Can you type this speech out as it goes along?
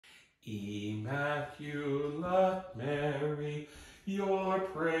Immaculate Mary, your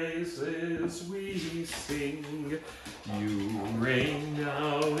praises we sing. You reign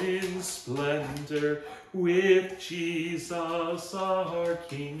now in splendor with Jesus our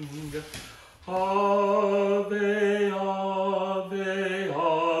King. Ave, ave,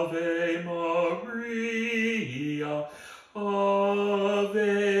 ave Maria.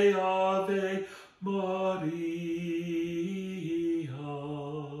 Ave, ave Maria.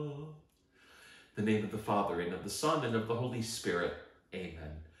 In the name of the Father, and of the Son, and of the Holy Spirit.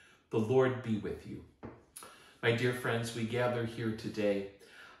 Amen. The Lord be with you. My dear friends, we gather here today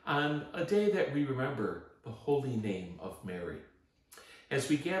on a day that we remember the holy name of Mary. As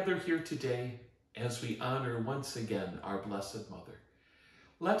we gather here today, as we honor once again our Blessed Mother,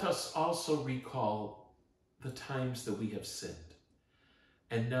 let us also recall the times that we have sinned.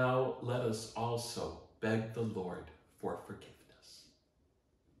 And now let us also beg the Lord for forgiveness.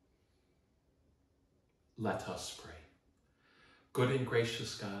 Let us pray. Good and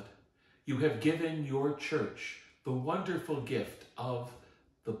gracious God, you have given your church the wonderful gift of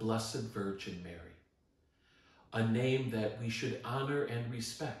the Blessed Virgin Mary, a name that we should honor and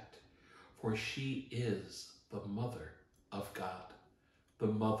respect, for she is the Mother of God, the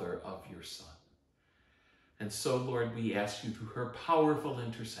Mother of your Son. And so, Lord, we ask you through her powerful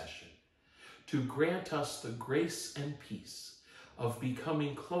intercession to grant us the grace and peace of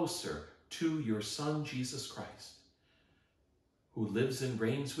becoming closer to your Son, Jesus Christ, who lives and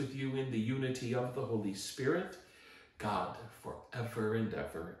reigns with you in the unity of the Holy Spirit, God, forever and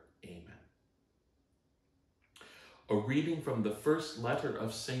ever. Amen. A reading from the first letter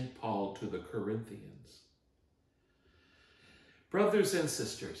of St. Paul to the Corinthians. Brothers and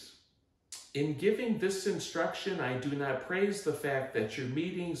sisters, in giving this instruction, I do not praise the fact that your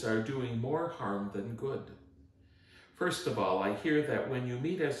meetings are doing more harm than good. First of all, I hear that when you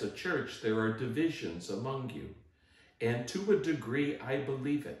meet as a church, there are divisions among you, and to a degree, I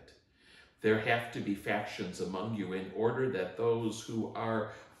believe it. There have to be factions among you in order that those who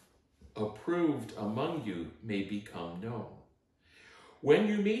are approved among you may become known. When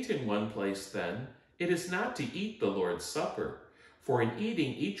you meet in one place, then, it is not to eat the Lord's Supper, for in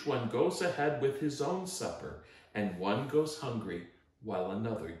eating each one goes ahead with his own supper, and one goes hungry while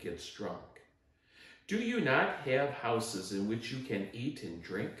another gets drunk. Do you not have houses in which you can eat and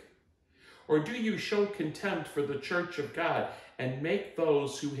drink? Or do you show contempt for the church of God and make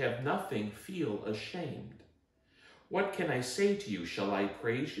those who have nothing feel ashamed? What can I say to you? Shall I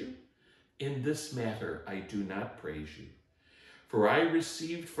praise you? In this matter I do not praise you. For I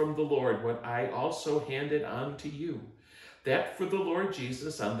received from the Lord what I also handed on to you, that for the Lord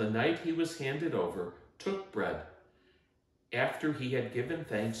Jesus, on the night he was handed over, took bread. After he had given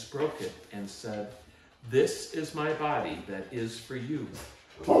thanks, broke it, and said, "This is my body that is for you.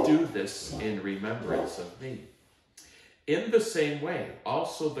 Do this in remembrance of me." In the same way,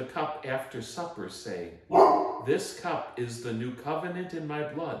 also the cup after supper, saying, "This cup is the new covenant in my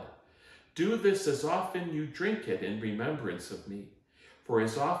blood. Do this as often you drink it in remembrance of me. For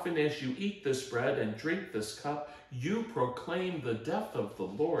as often as you eat this bread and drink this cup, you proclaim the death of the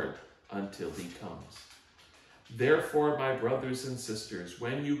Lord until he comes. Therefore, my brothers and sisters,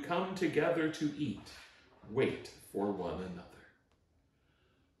 when you come together to eat, wait for one another."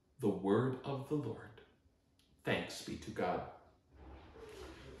 The word of the Lord. Thanks be to God.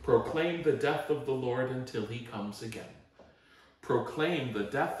 Proclaim the death of the Lord until he comes again. Proclaim the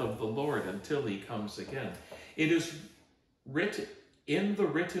death of the Lord until he comes again. It is written in the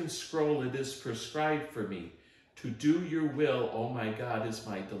written scroll, it is prescribed for me to do your will, O my God, is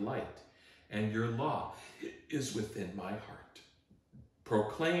my delight, and your law is within my heart.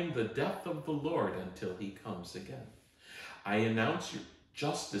 Proclaim the death of the Lord until he comes again. I announce your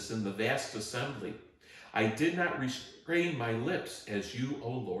justice in the vast assembly. I did not restrain my lips, as you,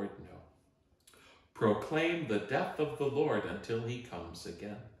 O Lord, know. Proclaim the death of the Lord until he comes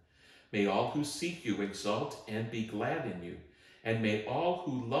again. May all who seek you exult and be glad in you, and may all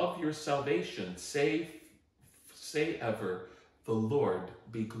who love your salvation say ever, "The Lord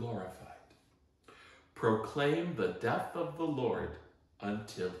be glorified." Proclaim the death of the Lord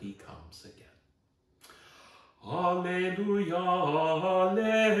until he comes again. Alleluia,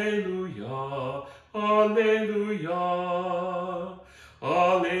 alleluia, alleluia,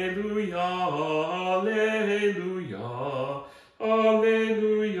 alleluia, alleluia,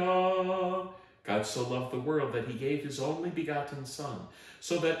 alleluia. God so loved the world that he gave his only begotten Son,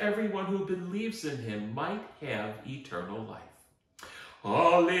 so that everyone who believes in him might have eternal life.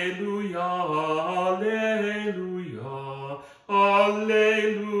 Alleluia, alleluia,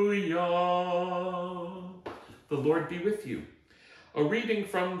 alleluia. The Lord be with you. A reading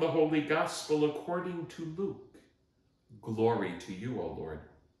from the Holy Gospel according to Luke. Glory to you, O Lord.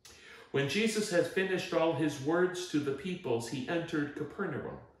 When Jesus had finished all his words to the peoples, he entered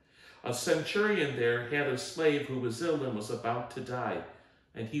Capernaum. A centurion there had a slave who was ill and was about to die,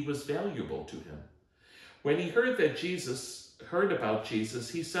 and he was valuable to him. When he heard about Jesus,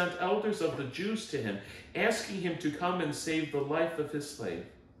 he sent elders of the Jews to him, asking him to come and save the life of his slave.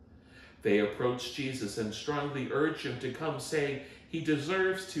 They approached Jesus and strongly urged him to come, saying, "He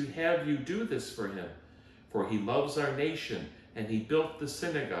deserves to have you do this for him, for he loves our nation, and he built the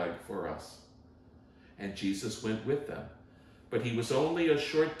synagogue for us." And Jesus went with them. But he was only a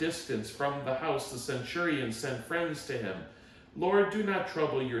short distance from the house. The centurion sent friends to him. "Lord, do not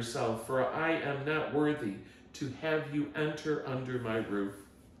trouble yourself, for I am not worthy to have you enter under my roof.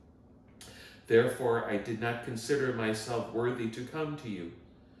 Therefore I did not consider myself worthy to come to you.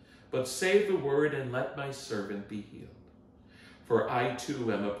 But say the word and let my servant be healed. For I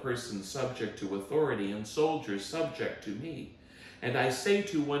too am a person subject to authority, and soldiers subject to me. And I say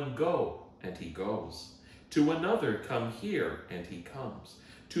to one, 'Go,' and he goes. To another, 'Come here,' and he comes.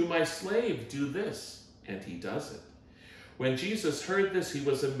 To my slave, 'Do this,' and he does it." When Jesus heard this, he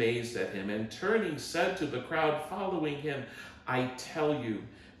was amazed at him, and turning said to the crowd following him, "I tell you,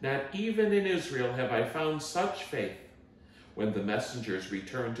 not even in Israel have I found such faith." When the messengers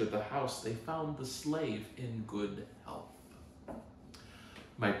returned to the house, they found the slave in good health.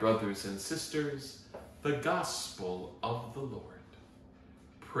 My brothers and sisters, the Gospel of the Lord.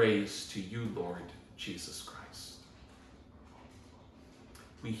 Praise to you, Lord Jesus Christ.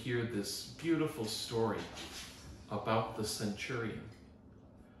 We hear this beautiful story about the centurion,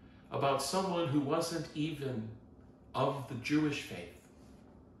 about someone who wasn't even of the Jewish faith,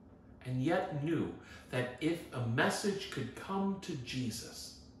 and yet knew that if a message could come to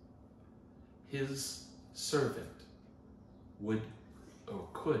Jesus, his servant would or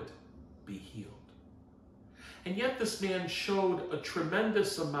could be healed. And yet this man showed a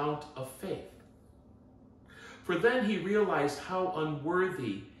tremendous amount of faith. For then he realized how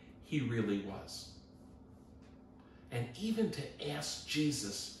unworthy he really was. And even to ask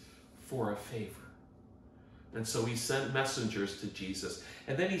Jesus for a favor. And so he sent messengers to Jesus.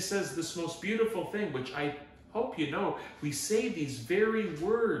 And then he says this most beautiful thing, which I hope you know. We say these very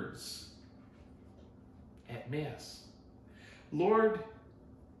words at Mass. "Lord,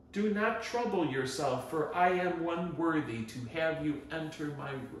 do not trouble yourself, for I am unworthy to have you enter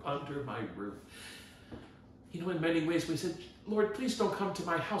under my roof." You know, in many ways we said, "Lord, please don't come to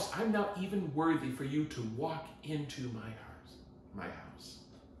my house. I'm not even worthy for you to walk into my house.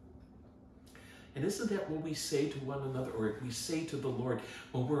 And isn't that what we say to one another, or we say to the Lord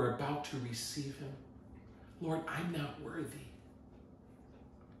when we're about to receive him? "Lord, I'm not worthy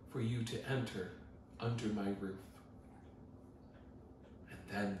for you to enter under my roof." And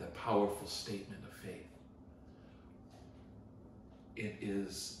then the powerful statement of faith. It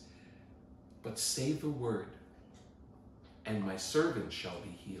is, "But say the word, and my servant shall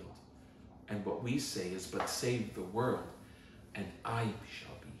be healed." And what we say is, "But save the word, and I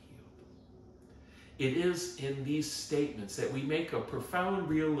shall be healed." It is in these statements that we make a profound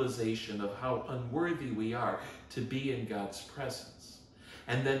realization of how unworthy we are to be in God's presence.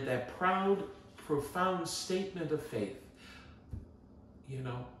 And then that profound statement of faith,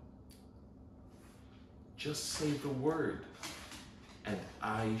 just say the word, and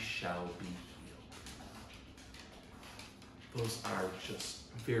I shall be healed. Those are just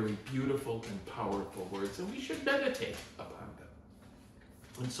very beautiful and powerful words, and we should meditate upon them.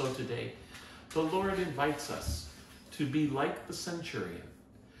 And so today, the Lord invites us to be like the centurion,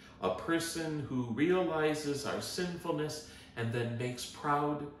 a person who realizes our sinfulness and then makes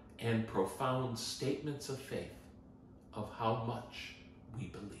proud and profound statements of faith of how much we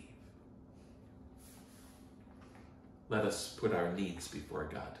believe. Let us put our needs before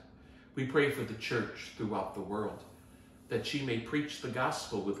God. We pray for the church throughout the world, that she may preach the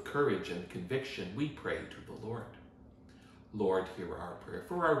gospel with courage and conviction. We pray to the Lord. Lord, hear our prayer.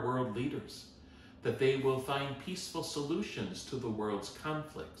 For our world leaders, that they will find peaceful solutions to the world's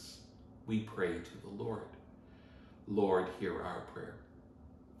conflicts. We pray to the Lord. Lord, hear our prayer.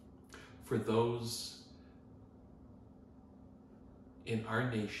 For those in our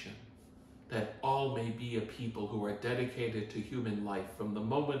nation, that all may be a people who are dedicated to human life from the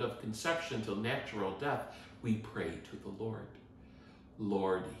moment of conception till natural death, we pray to the Lord.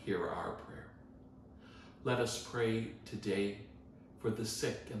 Lord, hear our prayer. Let us pray today for the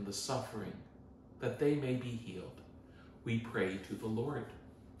sick and the suffering, that they may be healed. We pray to the Lord.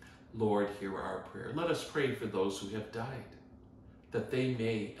 Lord, hear our prayer. Let us pray for those who have died, that they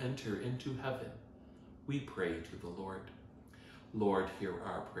may enter into heaven. We pray to the Lord. Lord, hear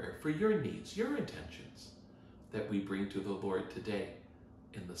our prayer for your needs, your intentions that we bring to the Lord today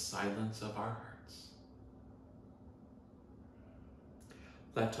in the silence of our hearts.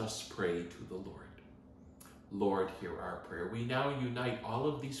 Let us pray to the Lord. Lord, hear our prayer. We now unite all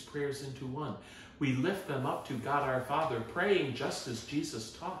of these prayers into one. We lift them up to God our Father, praying just as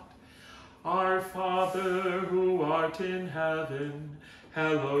Jesus taught. Our Father, who art in heaven,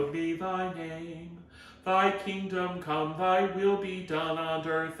 hallowed be thy name. Thy kingdom come, thy will be done on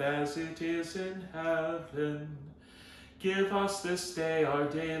earth as it is in heaven. Give us this day our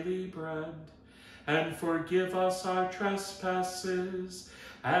daily bread, and forgive us our trespasses,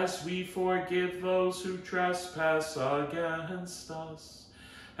 as we forgive those who trespass against us.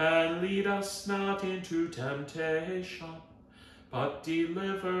 And lead us not into temptation, but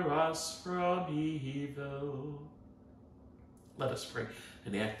deliver us from evil. Let us pray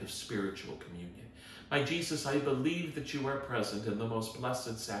an act of spiritual communion. My Jesus, I believe that you are present in the most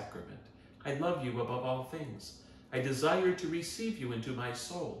blessed sacrament. I love you above all things. I desire to receive you into my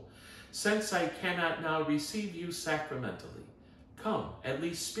soul. Since I cannot now receive you sacramentally, come, at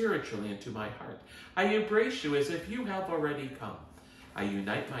least spiritually, into my heart. I embrace you as if you have already come. I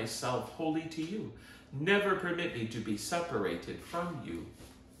unite myself wholly to you. Never permit me to be separated from you.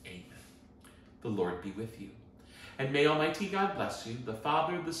 Amen. The Lord be with you. And may Almighty God bless you, the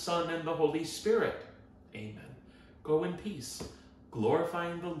Father, the Son, and the Holy Spirit. Amen. Go in peace,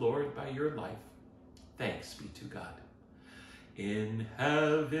 glorifying the Lord by your life. Thanks be to God. In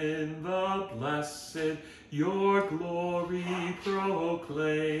heaven the blessed your glory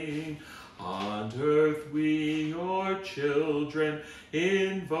proclaim. On earth we, your children,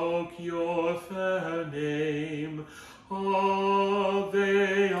 invoke your fair name.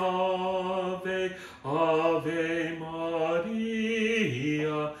 Ave, Ave, Ave Maria.